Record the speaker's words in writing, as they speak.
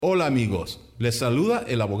Hola amigos, les saluda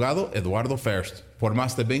el abogado Eduardo First. Por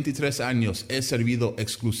más de 23 años he servido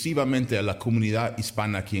exclusivamente a la comunidad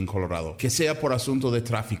hispana aquí en Colorado. Que sea por asunto de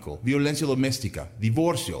tráfico, violencia doméstica,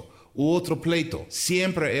 divorcio u otro pleito,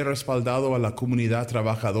 siempre he respaldado a la comunidad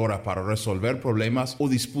trabajadora para resolver problemas o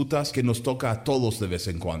disputas que nos toca a todos de vez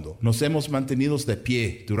en cuando. Nos hemos mantenido de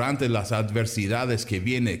pie durante las adversidades que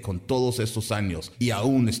viene con todos estos años y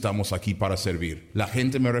aún estamos aquí para servir. La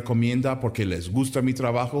gente me recomienda porque les gusta mi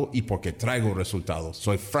trabajo y porque traigo resultados.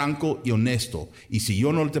 Soy franco y honesto y si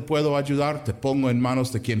yo no te puedo ayudar, te pongo en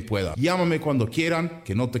manos de quien pueda. Llámame cuando quieran,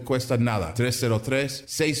 que no te cuesta nada.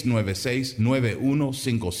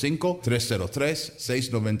 303-696-9155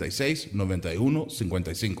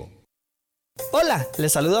 303-696-9155. Hola,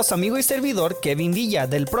 les saluda a su amigo y servidor Kevin Villa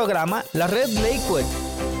del programa La Red Lakewood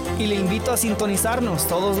y le invito a sintonizarnos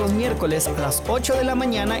todos los miércoles a las 8 de la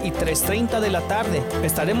mañana y 3:30 de la tarde.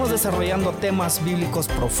 Estaremos desarrollando temas bíblicos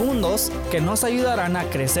profundos que nos ayudarán a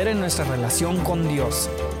crecer en nuestra relación con Dios.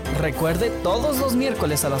 Recuerde, todos los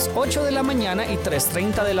miércoles a las 8 de la mañana y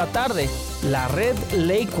 3:30 de la tarde, La Red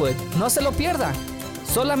Lakewood. No se lo pierda.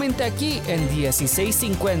 Solamente aquí en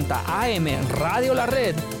 1650 AM Radio La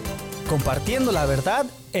Red, compartiendo la verdad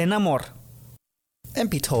en amor.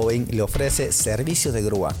 MP Towing le ofrece servicio de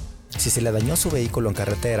grúa. Si se le dañó su vehículo en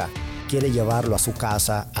carretera, quiere llevarlo a su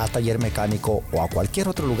casa, a taller mecánico o a cualquier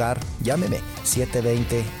otro lugar, llámeme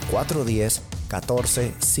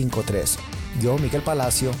 720-410-1453. Yo, Miguel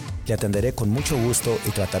Palacio, le atenderé con mucho gusto y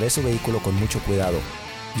trataré su vehículo con mucho cuidado.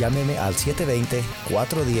 Llámeme al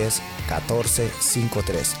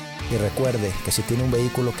 720-410-1453. Y recuerde que si tiene un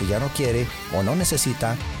vehículo que ya no quiere o no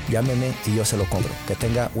necesita, llámeme y yo se lo compro. Que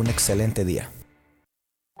tenga un excelente día.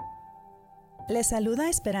 Le saluda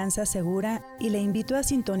Esperanza Segura y le invito a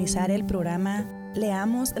sintonizar el programa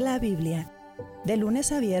Leamos la Biblia, de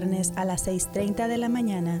lunes a viernes a las 6:30 de la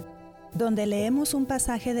mañana, donde leemos un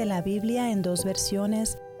pasaje de la Biblia en 2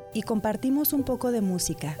 versiones y compartimos un poco de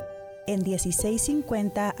música. En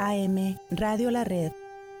 1650 AM Radio La Red,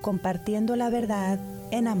 compartiendo la verdad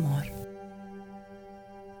en amor.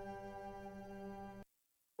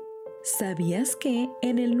 ¿Sabías que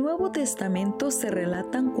en el Nuevo Testamento se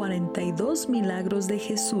relatan 42 milagros de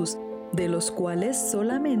Jesús, de los cuales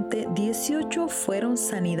solamente 18 fueron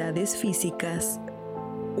sanidades físicas?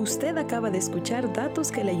 Usted acaba de escuchar datos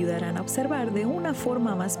que le ayudarán a observar de una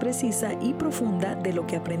forma más precisa y profunda de lo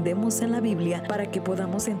que aprendemos en la Biblia para que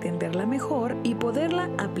podamos entenderla mejor y poderla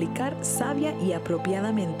aplicar sabia y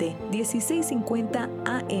apropiadamente. 1650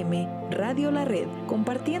 AM Radio La Red,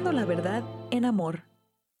 compartiendo la verdad en amor.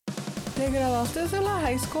 ¿Te graduaste de la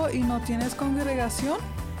high school y no tienes congregación?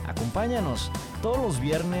 Acompáñanos todos los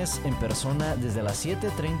viernes en persona desde las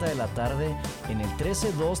 7:30 de la tarde en el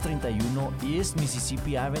 13231 East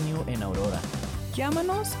Mississippi Avenue en Aurora.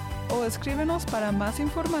 Llámanos o escríbenos para más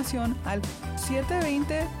información al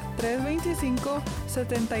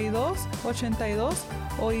 720-325-7282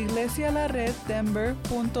 o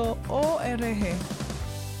iglesialareddenver.org.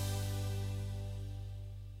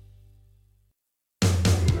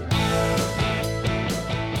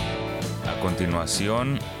 A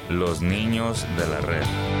continuación, los niños de la red.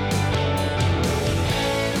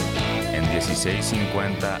 En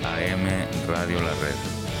 1650 AM Radio La Red,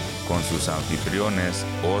 con sus anfitriones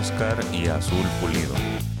Oscar y Azul Pulido.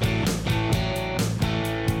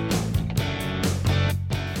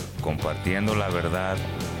 Compartiendo la verdad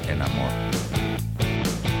en amor.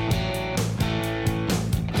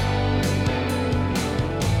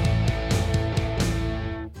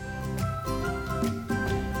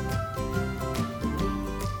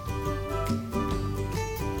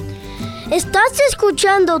 Estás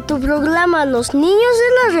escuchando tu programa Los Niños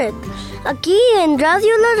de la Red, aquí en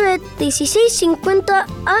Radio La Red 1650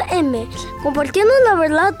 AM, compartiendo la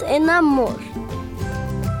verdad en amor.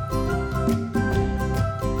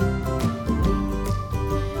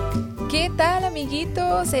 ¿Qué tal,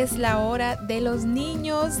 amiguitos? Es la hora de los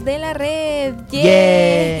niños de la red.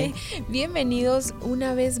 ¡Yeah! Bienvenidos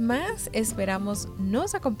una vez más. Esperamos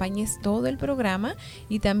nos acompañes todo el programa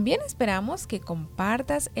y también esperamos que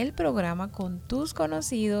compartas el programa con tus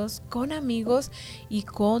conocidos, con amigos y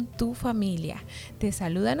con tu familia. Te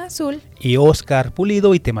saludan Azul y Oscar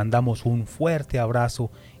Pulido y te mandamos un fuerte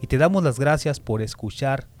abrazo y te damos las gracias por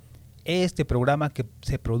escuchar este programa que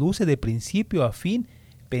se produce de principio a fin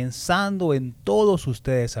pensando en todos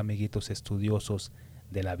ustedes, amiguitos estudiosos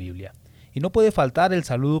de la Biblia. Y no puede faltar el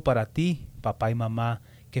saludo para ti, papá y mamá,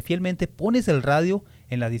 que fielmente pones el radio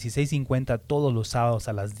en la 1650 todos los sábados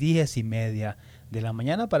a las 10:30 de la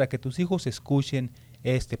mañana para que tus hijos escuchen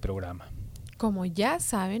este programa. Como ya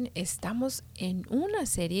saben, estamos en una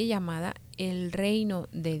serie llamada el reino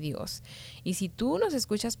de Dios. Y si tú nos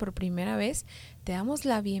escuchas por primera vez, te damos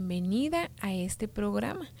la bienvenida a este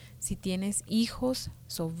programa. Si tienes hijos,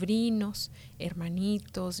 sobrinos,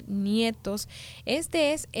 hermanitos, nietos,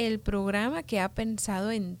 este es el programa que ha pensado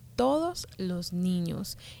en todos los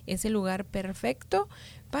niños. Es el lugar perfecto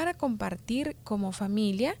para compartir como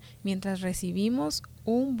familia mientras recibimos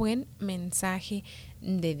un buen mensaje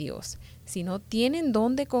de Dios. Si no tienen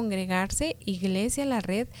dónde congregarse, Iglesia La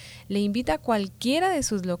Red le invita a cualquiera de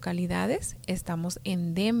sus localidades. Estamos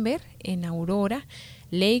en Denver, en Aurora,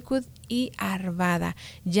 Lakewood y Arvada.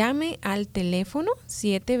 Llame al teléfono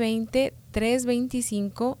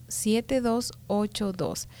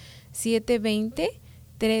 720-325-7282.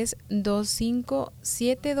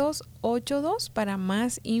 720-325-7282 para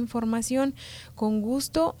más información. Con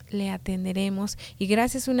gusto le atenderemos. Y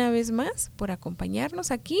gracias una vez más por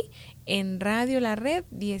acompañarnos aquí en Radio La Red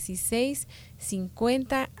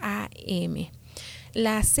 1650 AM.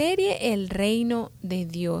 La serie El Reino de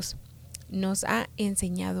Dios nos ha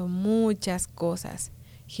enseñado muchas cosas.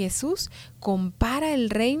 Jesús compara el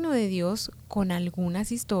reino de Dios con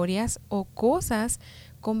algunas historias o cosas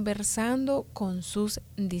conversando con sus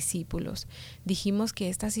discípulos. Dijimos que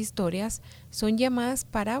estas historias son llamadas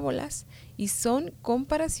parábolas y son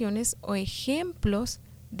comparaciones o ejemplos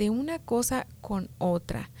de una cosa con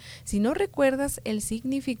otra. Si no recuerdas el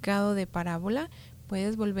significado de parábola,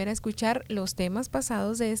 puedes volver a escuchar los temas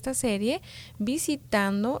pasados de esta serie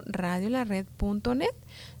visitando radiolared.net.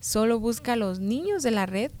 Solo busca a los niños de la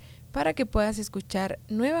red para que puedas escuchar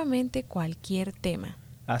nuevamente cualquier tema.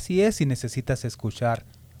 Así es, si necesitas escuchar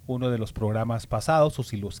uno de los programas pasados o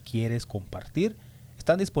si los quieres compartir,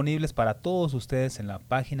 están disponibles para todos ustedes en la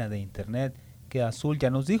página de internet que Azul ya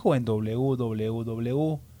nos dijo en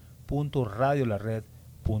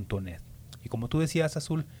www.radiolared.net. Y como tú decías,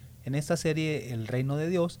 Azul, en esta serie El Reino de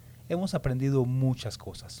Dios hemos aprendido muchas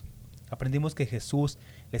cosas. Aprendimos que Jesús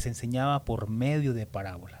les enseñaba por medio de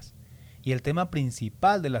parábolas. Y el tema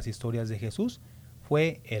principal de las historias de Jesús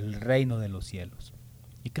fue el reino de los cielos.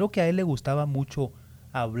 Y creo que a él le gustaba mucho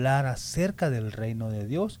hablar acerca del reino de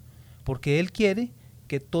Dios, porque él quiere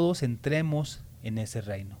que todos entremos en ese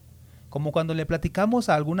reino. Como cuando le platicamos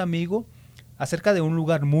a algún amigo acerca de un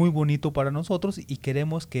lugar muy bonito para nosotros y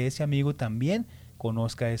queremos que ese amigo también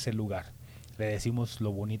conozca ese lugar. Le decimos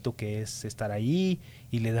lo bonito que es estar ahí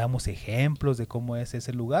y le damos ejemplos de cómo es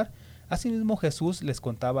ese lugar. Asimismo, Jesús les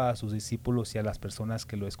contaba a sus discípulos y a las personas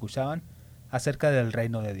que lo escuchaban acerca del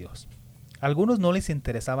reino de Dios. A algunos no les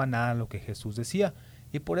interesaba nada lo que Jesús decía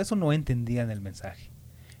y por eso no entendían el mensaje.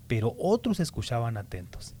 Pero otros escuchaban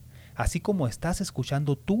atentos, así como estás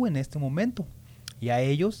escuchando tú en este momento. Y a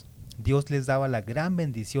ellos Dios les daba la gran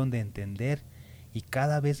bendición de entender y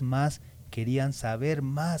cada vez más querían saber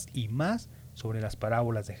más y más sobre las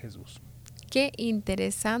parábolas de Jesús. Qué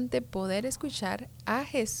interesante poder escuchar a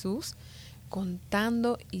Jesús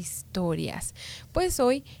contando historias. Pues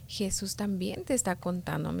hoy Jesús también te está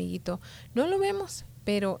contando, amiguito. No lo vemos,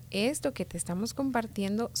 pero esto que te estamos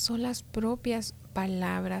compartiendo son las propias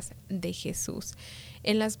palabras de Jesús.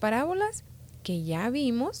 En las parábolas que ya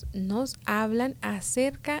vimos, nos hablan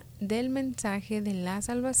acerca del mensaje de la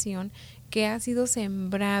salvación que ha sido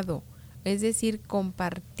sembrado, es decir,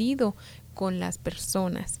 compartido con las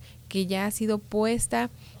personas, que ya ha sido puesta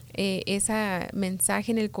ese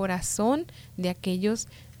mensaje en el corazón de aquellos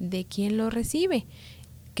de quien lo recibe,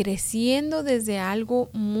 creciendo desde algo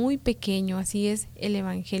muy pequeño. Así es el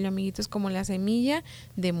evangelio, amiguitos, como la semilla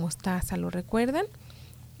de mostaza, ¿lo recuerdan?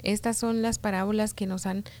 Estas son las parábolas que nos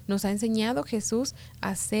ha enseñado Jesús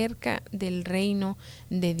acerca del reino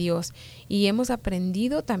de Dios. Y hemos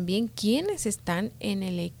aprendido también quiénes están en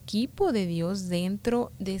el equipo de Dios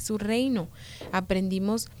dentro de su reino.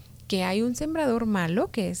 Aprendimos que hay un sembrador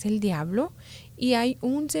malo, que es el diablo, y hay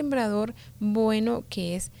un sembrador bueno,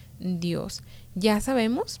 que es Dios. Ya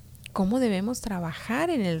sabemos cómo debemos trabajar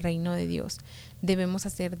en el reino de Dios. Debemos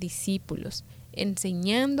hacer discípulos,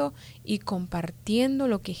 enseñando y compartiendo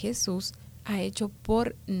lo que Jesús ha hecho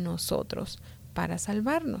por nosotros para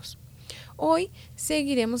salvarnos. Hoy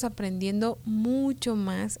seguiremos aprendiendo mucho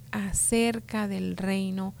más acerca del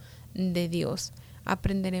reino de Dios.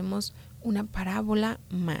 Aprenderemos una parábola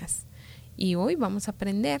más. Y hoy vamos a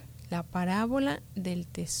aprender la parábola del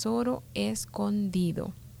tesoro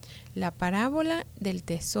escondido. La parábola del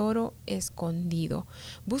tesoro escondido.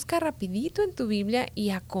 Busca rapidito en tu Biblia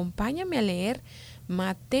y acompáñame a leer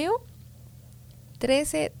Mateo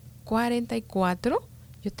 13:44.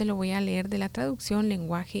 Yo te lo voy a leer de la traducción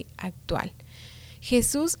lenguaje actual.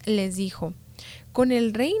 Jesús les dijo: con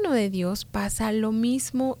el reino de Dios pasa lo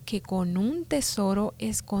mismo que con un tesoro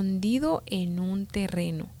escondido en un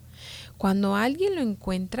terreno. Cuando alguien lo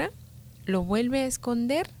encuentra, lo vuelve a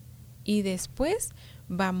esconder y después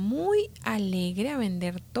va muy alegre a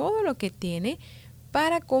vender todo lo que tiene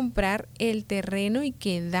para comprar el terreno y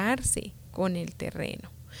quedarse con el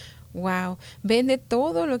terreno. Wow, vende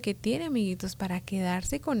todo lo que tiene, amiguitos, para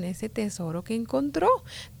quedarse con ese tesoro que encontró.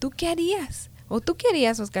 ¿Tú qué harías? ¿O tú qué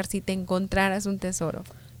harías, Oscar, si te encontraras un tesoro?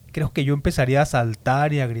 Creo que yo empezaría a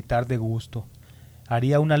saltar y a gritar de gusto.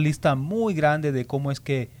 Haría una lista muy grande de cómo es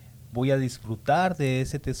que voy a disfrutar de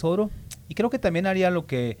ese tesoro. Y creo que también haría lo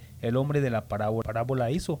que el hombre de la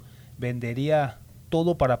parábola hizo. Vendería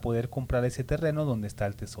todo para poder comprar ese terreno donde está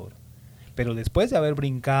el tesoro. Pero después de haber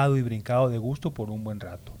brincado y brincado de gusto por un buen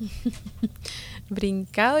rato.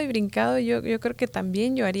 Brincado y brincado, yo creo que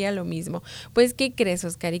también yo haría lo mismo. Pues, ¿qué crees,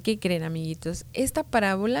 Oscar? ¿Y qué creen, amiguitos? Esta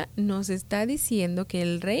parábola nos está diciendo que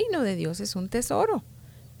el reino de Dios es un tesoro.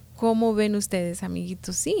 ¿Cómo ven ustedes,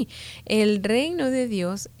 amiguitos? Sí, el reino de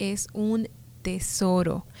Dios es un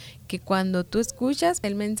tesoro. Que cuando tú escuchas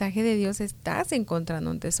el mensaje de Dios estás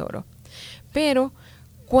encontrando un tesoro. Pero,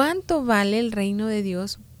 ¿cuánto vale el reino de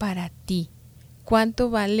Dios para ti?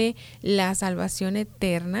 ¿Cuánto vale la salvación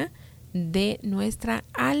eterna de nuestra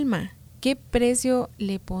alma? ¿Qué precio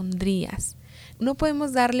le pondrías? No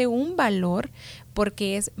podemos darle un valor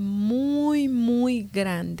porque es muy, muy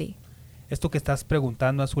grande. Esto que estás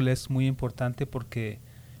preguntando, Azul, es muy importante porque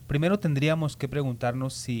primero tendríamos que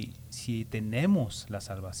preguntarnos si tenemos la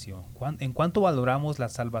salvación. ¿En cuánto valoramos la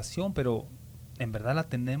salvación? Pero ¿en verdad la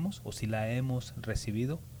tenemos o si la hemos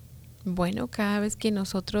recibido? Bueno, cada vez que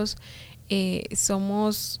nosotros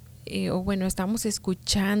estamos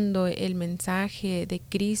escuchando el mensaje de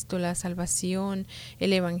Cristo, la salvación,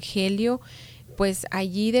 el evangelio, pues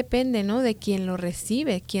allí depende, ¿no?, de quien lo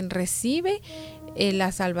recibe. Quien recibe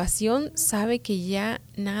la salvación sabe que ya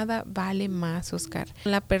nada vale más, Oscar.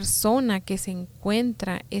 La persona que se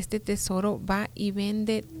encuentra este tesoro va y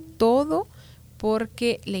vende todo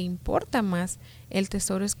porque le importa más el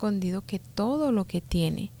tesoro escondido que todo lo que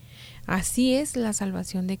tiene. Así es la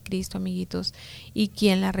salvación de Cristo, amiguitos. Y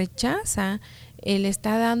quien la rechaza, él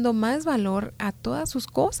está dando más valor a todas sus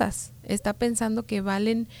cosas. Está pensando que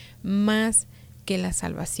valen más que la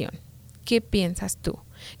salvación. ¿Qué piensas tú?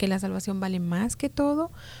 ¿Que la salvación vale más que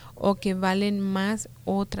todo o que valen más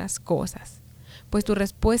otras cosas? Pues tu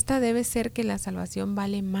respuesta debe ser que la salvación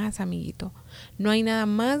vale más, amiguito. No hay nada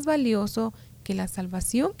más valioso que la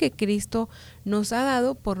salvación que Cristo nos ha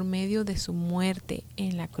dado por medio de su muerte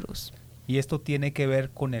en la cruz. Y esto tiene que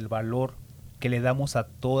ver con el valor que le damos a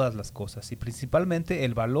todas las cosas y principalmente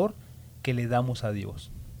el valor que le damos a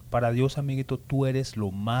Dios. Para Dios, amiguito, tú eres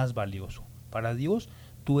lo más valioso. Para Dios,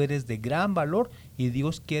 tú eres de gran valor y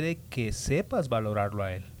Dios quiere que sepas valorarlo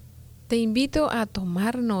a Él. Te invito a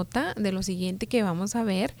tomar nota de lo siguiente que vamos a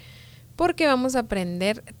ver, porque vamos a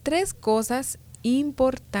aprender 3 cosas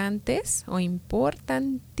importantes o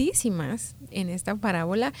importantísimas en esta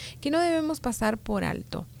parábola que no debemos pasar por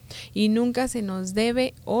alto y nunca se nos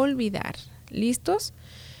debe olvidar. ¿Listos?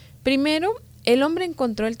 Primero, el hombre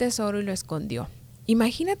encontró el tesoro y lo escondió.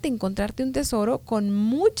 Imagínate encontrarte un tesoro con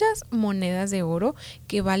muchas monedas de oro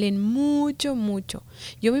que valen mucho, mucho.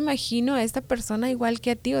 Yo me imagino a esta persona igual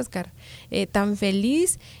que a ti, Oscar, tan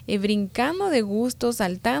feliz, brincando de gusto,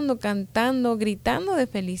 saltando, cantando, gritando de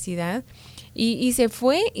felicidad. Y se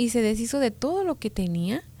fue y se deshizo de todo lo que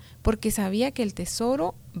tenía porque sabía que el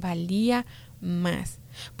tesoro valía más.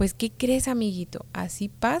 Pues, ¿qué crees, amiguito? Así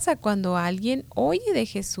pasa cuando alguien oye de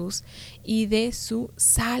Jesús y de su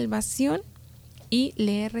salvación y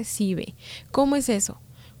le recibe. ¿Cómo es eso?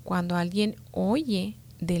 Cuando alguien oye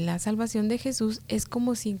de la salvación de Jesús es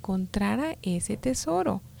como si encontrara ese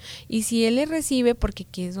tesoro. Y si él le recibe, porque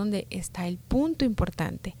aquí es donde está el punto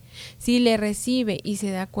importante. Si le recibe y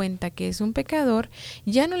se da cuenta que es un pecador,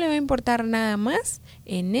 ya no le va a importar nada más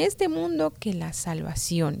en este mundo que la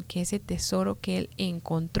salvación, que ese tesoro que él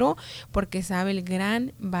encontró, porque sabe el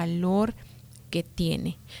gran valor que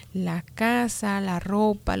tiene. La casa, la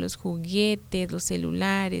ropa, los juguetes, los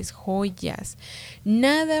celulares, joyas,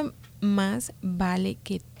 nada más vale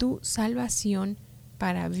que tu salvación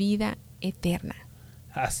para vida eterna.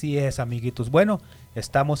 Así es, amiguitos. Bueno,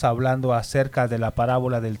 estamos hablando acerca de la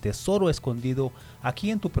parábola del tesoro escondido aquí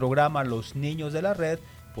en tu programa Los Niños de la Red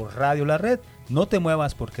por Radio La Red. No te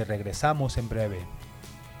muevas porque regresamos en breve.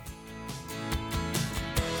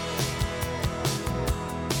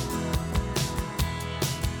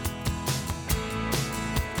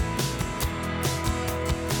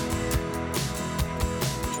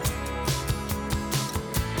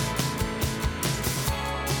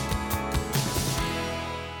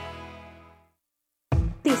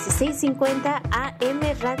 AM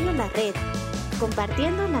Radio La Red,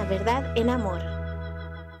 compartiendo la verdad en amor.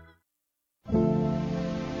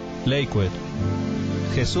 Lakewood.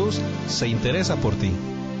 Jesús se interesa por ti.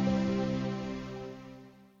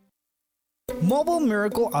 Mobile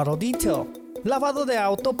Miracle Auto Detail. Lavado de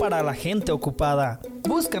auto para la gente ocupada.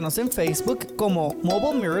 Búscanos en Facebook como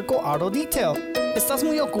Mobile Miracle Auto Detail. ¿Estás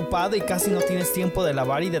muy ocupado y casi no tienes tiempo de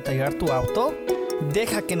lavar y detallar tu auto?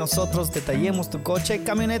 Deja que nosotros detallemos tu coche,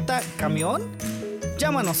 camioneta, camión.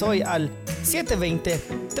 Llámanos hoy al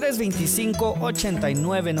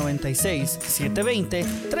 720-325-8996.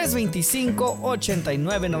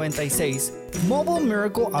 720-325-8996. Mobile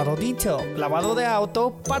Miracle Auto Detail. Lavado de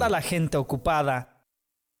auto para la gente ocupada.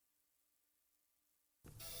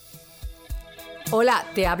 Hola,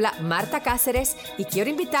 te habla Marta Cáceres y quiero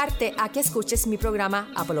invitarte a que escuches mi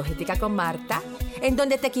programa Apologética con Marta, en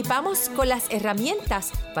donde te equipamos con las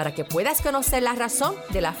herramientas para que puedas conocer la razón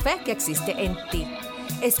de la fe que existe en ti.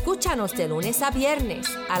 Escúchanos de lunes a viernes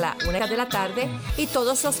a la 1 de la tarde y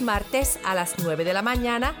todos los martes a las 9 de la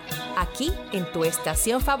mañana, aquí en tu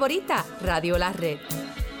estación favorita, Radio La Red.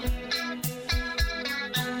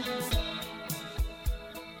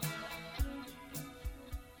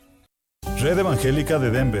 Red Evangélica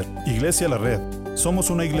de Denver, Iglesia La Red.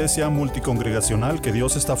 Somos una iglesia multicongregacional que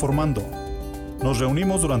Dios está formando. Nos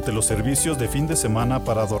reunimos durante los servicios de fin de semana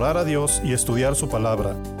para adorar a Dios y estudiar su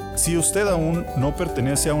palabra. Si usted aún no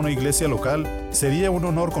pertenece a una iglesia local, sería un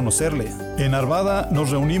honor conocerle. En Arvada nos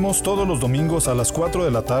reunimos todos los domingos a las 4 de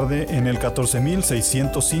la tarde en el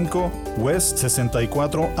 14605 West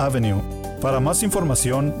 64 Avenue. Para más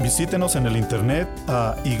información, visítenos en el internet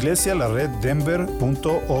a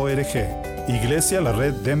iglesialareddenver.org.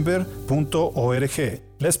 iglesialareddenver.org.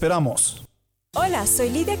 ¡Le esperamos! Hola, soy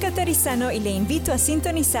Lidia Catarizano y le invito a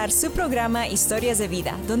sintonizar su programa Historias de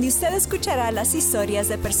Vida, donde usted escuchará las historias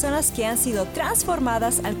de personas que han sido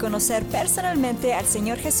transformadas al conocer personalmente al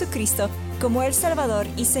Señor Jesucristo como el Salvador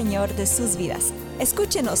y Señor de sus vidas.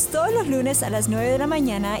 Escúchenos todos los lunes a las 9 de la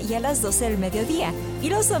mañana y a las 12 del mediodía, y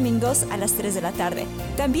los domingos a las 3 de la tarde.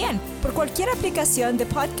 También por cualquier aplicación de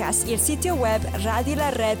podcast y el sitio web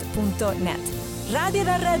radiolared.net. Radio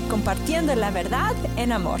La Red, compartiendo la verdad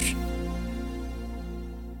en amor.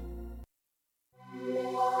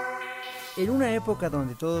 En una época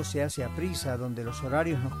donde todo se hace a prisa, donde los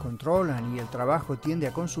horarios nos controlan y el trabajo tiende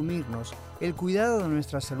a consumirnos, el cuidado de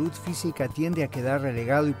nuestra salud física tiende a quedar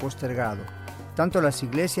relegado y postergado. Tanto las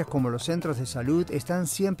iglesias como los centros de salud están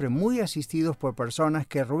siempre muy asistidos por personas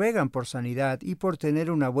que ruegan por sanidad y por tener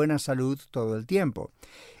una buena salud todo el tiempo.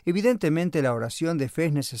 Evidentemente la oración de fe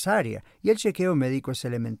es necesaria y el chequeo médico es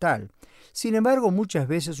elemental. Sin embargo, muchas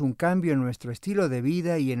veces un cambio en nuestro estilo de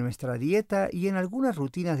vida y en nuestra dieta y en algunas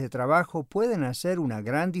rutinas de trabajo pueden hacer una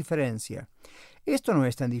gran diferencia. Esto no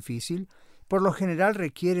es tan difícil. Por lo general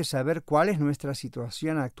requiere saber cuál es nuestra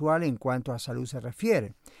situación actual en cuanto a salud se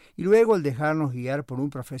refiere, y luego el dejarnos guiar por un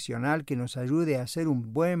profesional que nos ayude a hacer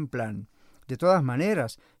un buen plan. De todas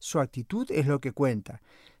maneras, su actitud es lo que cuenta.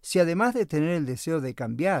 Si además de tener el deseo de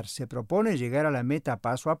cambiar, se propone llegar a la meta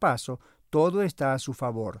paso a paso, todo está a su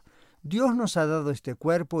favor. Dios nos ha dado este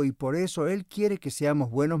cuerpo y por eso Él quiere que seamos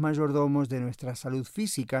buenos mayordomos de nuestra salud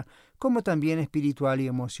física, como también espiritual y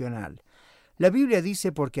emocional. La Biblia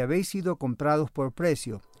dice porque habéis sido comprados por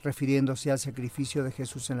precio, refiriéndose al sacrificio de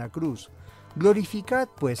Jesús en la cruz. Glorificad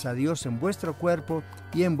pues a Dios en vuestro cuerpo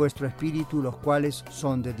y en vuestro espíritu, los cuales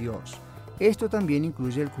son de Dios. Esto también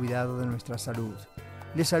incluye el cuidado de nuestra salud.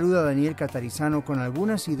 Les saluda Daniel Catarizano con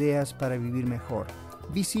algunas ideas para vivir mejor.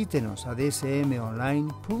 Visítenos a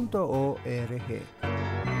dsmonline.org.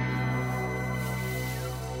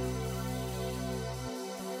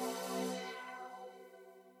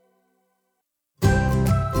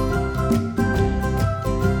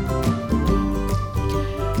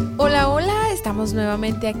 Estamos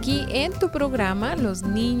nuevamente aquí en tu programa Los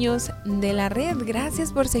Niños de la Red.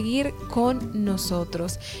 Gracias por seguir con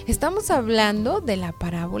nosotros. Estamos hablando de la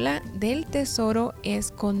parábola del tesoro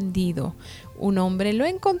escondido. Un hombre lo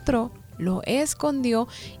encontró, lo escondió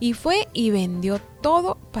y fue y vendió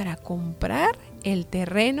todo para comprar el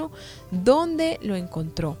terreno donde lo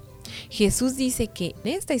encontró. Jesús dice que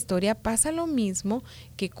en esta historia pasa lo mismo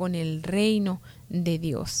que con el reino de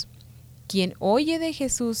Dios. Quien oye de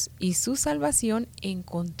Jesús y su salvación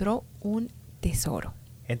encontró un tesoro.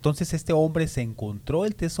 Entonces este hombre se encontró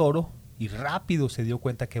el tesoro y rápido se dio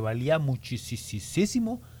cuenta que valía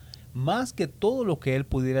muchísimo más que todo lo que él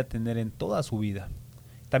pudiera tener en toda su vida.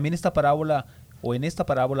 También en esta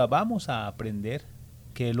parábola vamos a aprender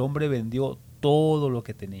que el hombre vendió todo lo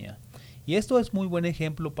que tenía. Y esto es muy buen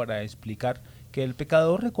ejemplo para explicar que el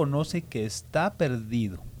pecador reconoce que está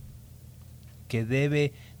perdido, que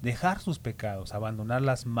debe dejar sus pecados, abandonar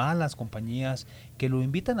las malas compañías que lo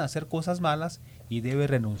invitan a hacer cosas malas y debe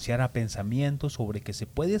renunciar a pensamientos sobre que se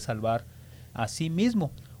puede salvar a sí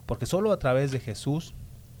mismo, porque solo a través de Jesús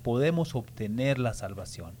podemos obtener la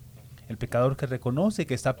salvación. El pecador que reconoce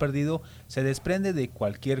que está perdido se desprende de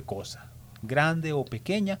cualquier cosa, grande o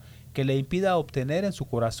pequeña, que le impida obtener en su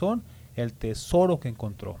corazón el tesoro que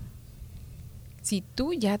encontró. Si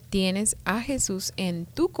tú ya tienes a Jesús en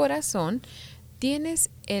tu corazón, tienes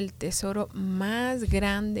el tesoro más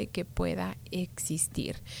grande que pueda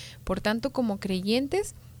existir. Por tanto, como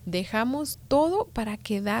creyentes, dejamos todo para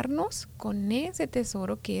quedarnos con ese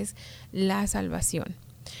tesoro que es la salvación.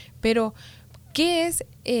 Pero, ¿qué es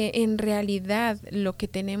en realidad lo que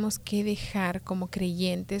tenemos que dejar como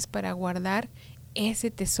creyentes para guardar ese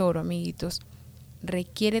tesoro, amiguitos?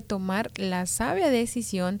 Requiere tomar la sabia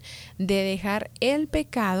decisión de dejar el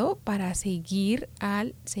pecado para seguir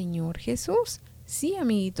al Señor Jesús. Sí,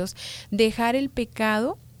 amiguitos, dejar el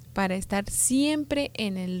pecado para estar siempre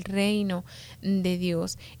en el reino de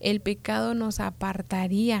Dios. El pecado nos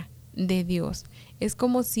apartaría de Dios. Es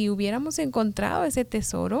como si hubiéramos encontrado ese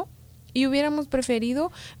tesoro y hubiéramos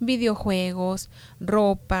preferido videojuegos,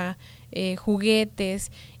 ropa,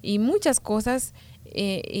 juguetes y muchas cosas,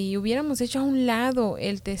 y hubiéramos hecho a un lado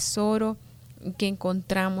el tesoro que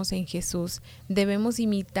encontramos en Jesús. Debemos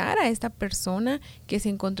imitar a esta persona que se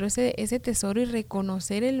encontró ese tesoro y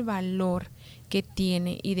reconocer el valor que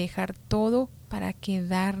tiene y dejar todo para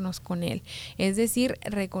quedarnos con él. Es decir,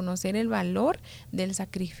 reconocer el valor del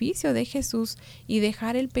sacrificio de Jesús y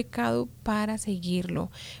dejar el pecado para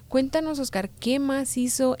seguirlo. Cuéntanos, Oscar, ¿qué más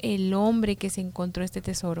hizo el hombre que se encontró este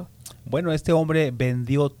tesoro? Bueno, este hombre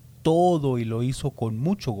vendió todo y lo hizo con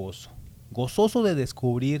mucho gozo, gozoso de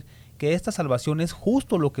descubrir que esta salvación es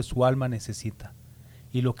justo lo que su alma necesita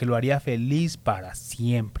y lo que lo haría feliz para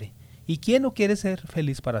siempre. ¿Y quién no quiere ser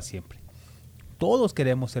feliz para siempre? Todos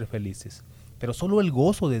queremos ser felices, pero solo el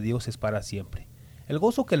gozo de Dios es para siempre. El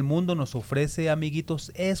gozo que el mundo nos ofrece,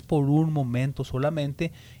 amiguitos, es por un momento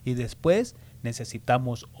solamente y después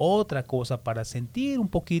necesitamos otra cosa para sentir un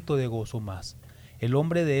poquito de gozo más. El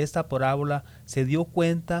hombre de esta parábola se dio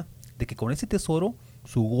cuenta de que con ese tesoro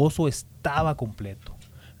su gozo estaba completo.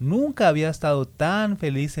 Nunca había estado tan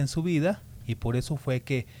feliz en su vida y por eso fue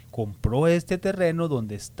que compró este terreno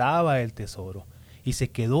donde estaba el tesoro y se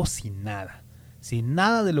quedó sin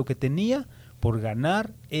nada de lo que tenía por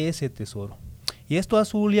ganar ese tesoro. Y esto,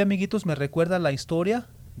 Azul y amiguitos, me recuerda la historia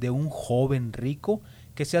de un joven rico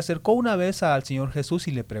que se acercó una vez al Señor Jesús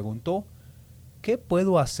y le preguntó: ¿qué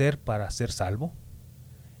puedo hacer para ser salvo?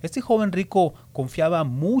 Este joven rico confiaba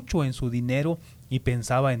mucho en su dinero y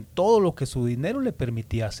pensaba en todo lo que su dinero le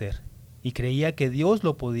permitía hacer. Y creía que Dios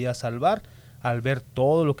lo podía salvar al ver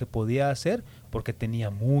todo lo que podía hacer porque tenía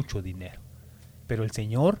mucho dinero. Pero el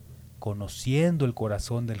Señor, conociendo el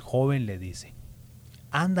corazón del joven, le dice: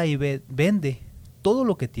 anda y vende todo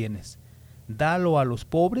lo que tienes, dalo a los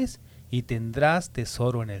pobres y tendrás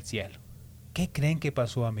tesoro en el cielo. ¿Qué creen que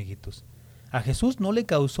pasó, amiguitos? A Jesús no le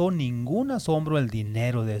causó ningún asombro el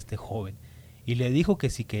dinero de este joven y le dijo que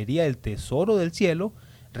si quería el tesoro del cielo,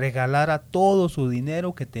 regalara todo su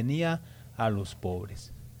dinero que tenía a los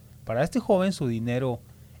pobres. Para este joven su dinero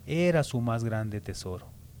era su más grande tesoro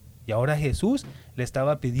y ahora Jesús le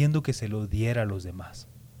estaba pidiendo que se lo diera a los demás.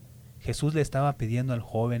 Jesús le estaba pidiendo al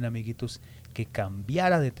joven, amiguitos, que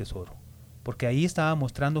cambiara de tesoro, porque ahí estaba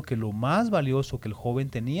mostrando que lo más valioso que el joven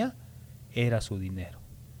tenía era su dinero.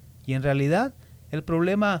 Y en realidad el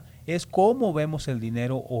problema es cómo vemos el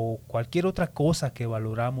dinero o cualquier otra cosa que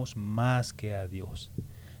valoramos más que a Dios.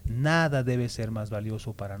 Nada debe ser más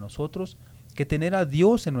valioso para nosotros que tener a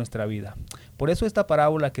Dios en nuestra vida. Por eso esta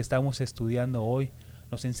parábola que estamos estudiando hoy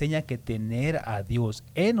nos enseña que tener a Dios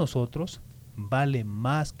en nosotros vale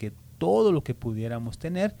más que todo lo que pudiéramos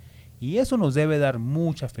tener y eso nos debe dar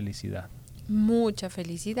mucha felicidad. Mucha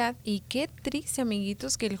felicidad. Y qué triste,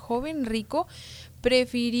 amiguitos, que el joven rico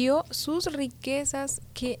prefirió sus riquezas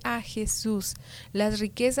que a Jesús. Las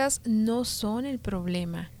riquezas no son el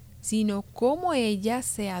problema, sino cómo ellas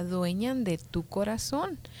se adueñan de tu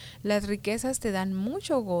corazón. Las riquezas te dan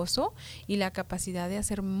mucho gozo y la capacidad de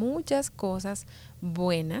hacer muchas cosas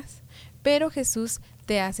buenas, pero Jesús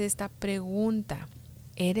te hace esta pregunta: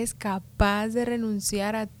 ¿eres capaz de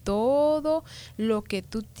renunciar a todo lo que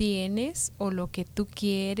tú tienes o lo que tú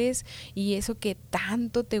quieres y eso que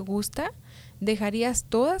tanto te gusta? ¿Dejarías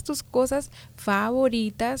todas tus cosas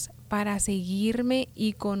favoritas para seguirme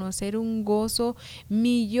y conocer un gozo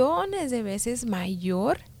millones de veces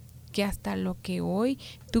mayor que hasta lo que hoy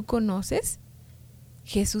tú conoces?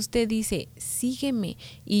 Jesús te dice: sígueme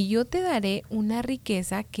y yo te daré una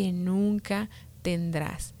riqueza que nunca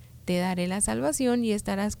obtendrás. Te daré la salvación y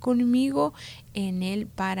estarás conmigo en el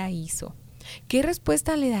paraíso. ¿Qué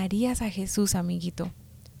respuesta le darías a Jesús, amiguito?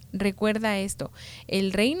 Recuerda esto,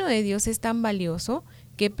 el reino de Dios es tan valioso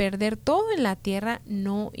que perder todo en la tierra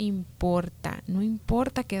no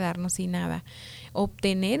importa quedarnos sin nada.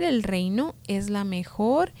 Obtener el reino es la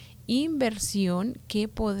mejor inversión que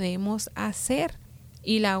podemos hacer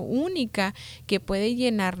y la única que puede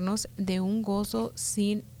llenarnos de un gozo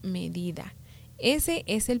sin medida. Ese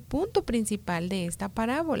es el punto principal de esta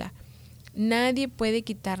parábola. Nadie puede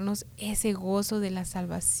quitarnos ese gozo de la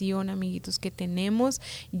salvación, amiguitos, que tenemos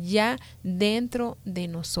ya dentro de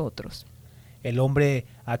nosotros. El hombre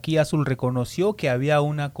aquí azul reconoció que había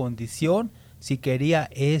una condición si quería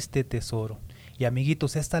este tesoro. Y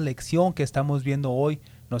amiguitos, esta lección que estamos viendo hoy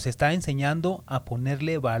nos está enseñando a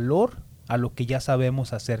ponerle valor a lo que ya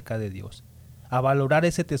sabemos acerca de Dios. A valorar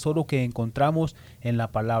ese tesoro que encontramos en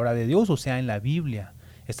la palabra de Dios, o sea, en la Biblia.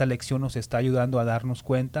 Esta lección nos está ayudando a darnos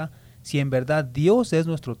cuenta si en verdad Dios es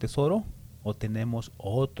nuestro tesoro o tenemos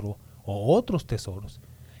otros tesoros.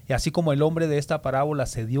 Y así como el hombre de esta parábola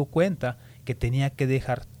se dio cuenta que tenía que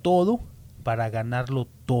dejar todo para ganarlo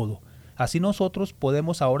todo. Así nosotros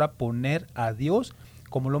podemos ahora poner a Dios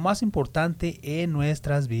como lo más importante en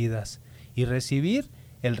nuestras vidas y recibir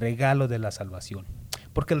el regalo de la salvación.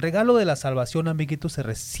 Porque el regalo de la salvación, amiguitos, se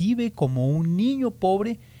recibe como un niño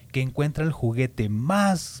pobre que encuentra el juguete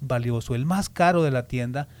más valioso, el más caro de la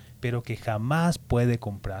tienda, pero que jamás puede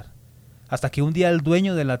comprar. Hasta que un día el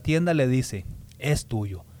dueño de la tienda le dice, es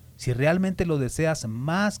tuyo, si realmente lo deseas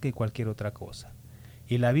más que cualquier otra cosa.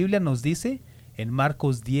 Y la Biblia nos dice en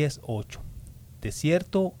Marcos 10:8, de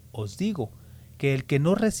cierto os digo, que el que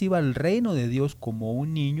no reciba el reino de Dios como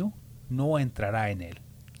un niño, no entrará en él.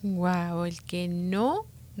 Wow, el que no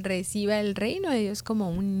reciba el reino de Dios como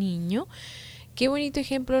un niño. Qué bonito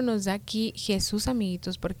ejemplo nos da aquí Jesús,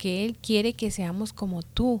 amiguitos, porque Él quiere que seamos como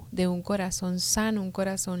tú, de un corazón sano, un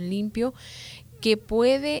corazón limpio, que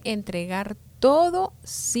puede entregar todo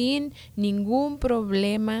sin ningún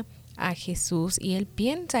problema a Jesús. Y Él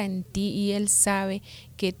piensa en ti y Él sabe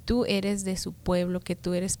que tú eres de su pueblo, que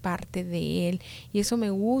tú eres parte de Él. Y eso me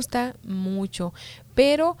gusta mucho.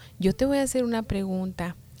 Pero yo te voy a hacer una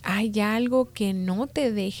pregunta. ¿Hay algo que no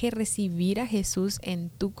te deje recibir a Jesús en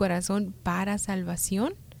tu corazón para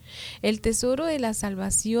salvación? El tesoro de la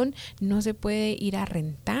salvación no se puede ir a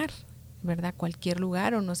rentar, ¿verdad? Cualquier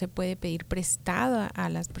lugar, o no se puede pedir prestado a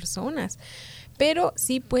las personas. Pero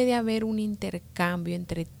sí puede haber un intercambio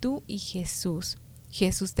entre tú y Jesús.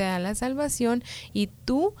 Jesús te da la salvación y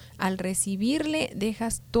tú, al recibirle,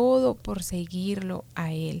 dejas todo por seguirlo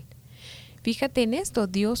a Él. Fíjate en esto,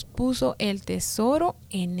 Dios puso el tesoro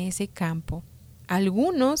en ese campo.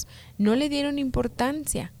 Algunos no le dieron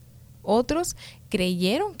importancia. Otros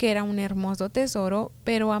creyeron que era un hermoso tesoro,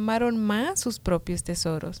 pero amaron más sus propios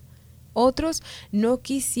tesoros. Otros no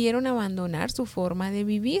quisieron abandonar su forma de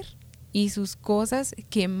vivir y sus cosas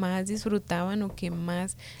que más disfrutaban o que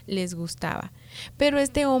más les gustaba. Pero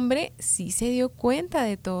este hombre sí se dio cuenta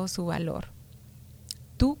de todo su valor.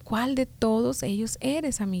 ¿Tú cuál de todos ellos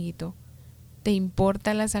eres, amiguito? ¿Te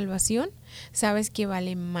importa la salvación? ¿Sabes que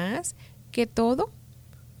vale más que todo?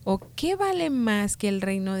 ¿O qué vale más que el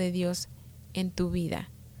reino de Dios en tu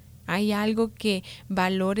vida? ¿Hay algo que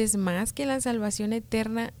valores más que la salvación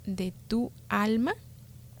eterna de tu alma?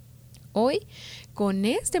 Hoy, con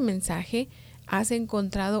este mensaje, has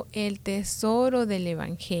encontrado el tesoro del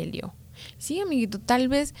Evangelio. Sí, amiguito, tal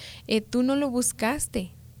vez tú no lo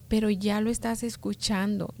buscaste, pero ya lo estás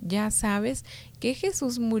escuchando. Ya sabes que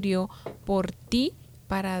Jesús murió por ti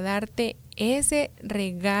para darte ese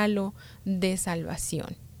regalo de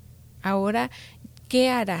salvación. Ahora, ¿qué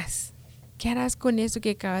harás? ¿Qué harás con eso que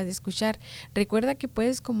acabas de escuchar? Recuerda que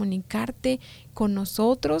puedes comunicarte con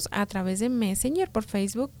nosotros a través de Messenger por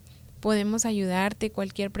Facebook. Podemos ayudarte,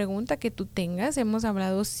 cualquier pregunta que tú tengas. Hemos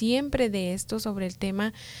hablado siempre de esto, sobre el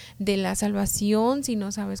tema de la salvación. Si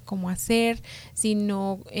no sabes cómo hacer, si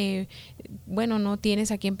no, no tienes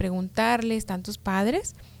a quién preguntarle, están tus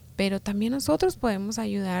padres, pero también nosotros podemos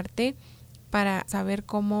ayudarte para saber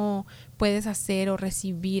cómo puedes hacer o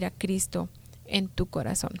recibir a Cristo en tu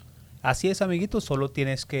corazón. Así es, amiguitos, solo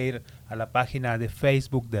tienes que ir a la página de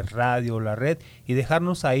Facebook de Radio La Red y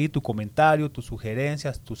dejarnos ahí tu comentario, tus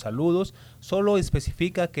sugerencias, tus saludos. Solo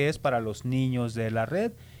especifica que es para los niños de la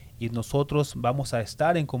red y nosotros vamos a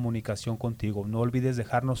estar en comunicación contigo. No olvides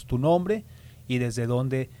dejarnos tu nombre y desde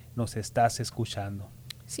dónde nos estás escuchando.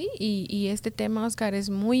 Sí, y este tema, Oscar, es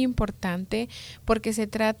muy importante porque se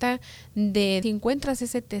trata de, si encuentras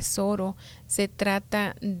ese tesoro, se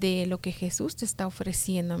trata de lo que Jesús te está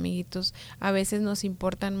ofreciendo, amiguitos. A veces nos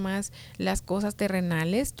importan más las cosas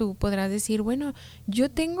terrenales. Tú podrás decir, bueno, yo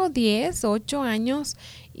tengo 10, 8 años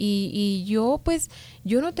y yo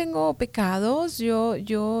no tengo pecados, yo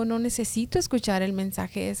no necesito escuchar el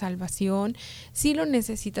mensaje de salvación. Sí lo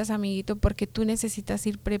necesitas, amiguito, porque tú necesitas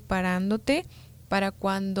ir preparándote para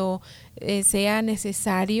cuando sea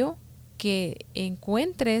necesario que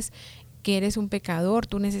encuentres que eres un pecador.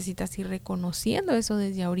 Tú necesitas ir reconociendo eso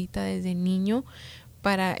desde ahorita, desde niño,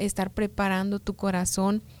 para estar preparando tu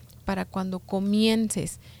corazón para cuando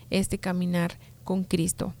comiences este caminar con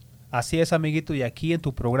Cristo. Así es, amiguito, y aquí en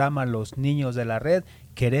tu programa Los Niños de la Red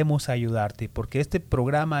queremos ayudarte, porque este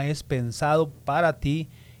programa es pensado para ti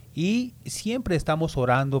y siempre estamos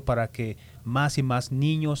orando para que más y más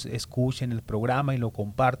niños escuchen el programa y lo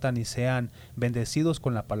compartan y sean bendecidos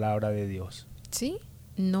con la palabra de Dios. Sí,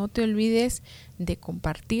 no te olvides de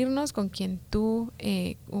compartirnos con quien tú,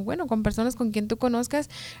 con personas con quien tú conozcas.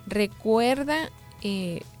 Recuerda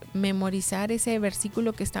memorizar ese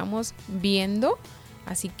versículo que estamos viendo,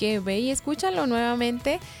 así que ve y escúchalo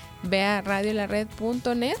nuevamente. Ve a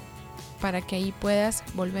radiolared.net para que ahí puedas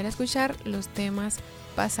volver a escuchar los temas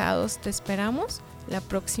pasados. Te esperamos la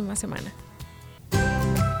próxima semana.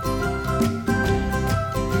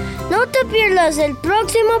 No te pierdas el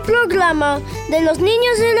próximo programa de Los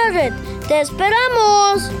Niños de la Red. ¡Te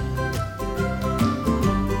esperamos!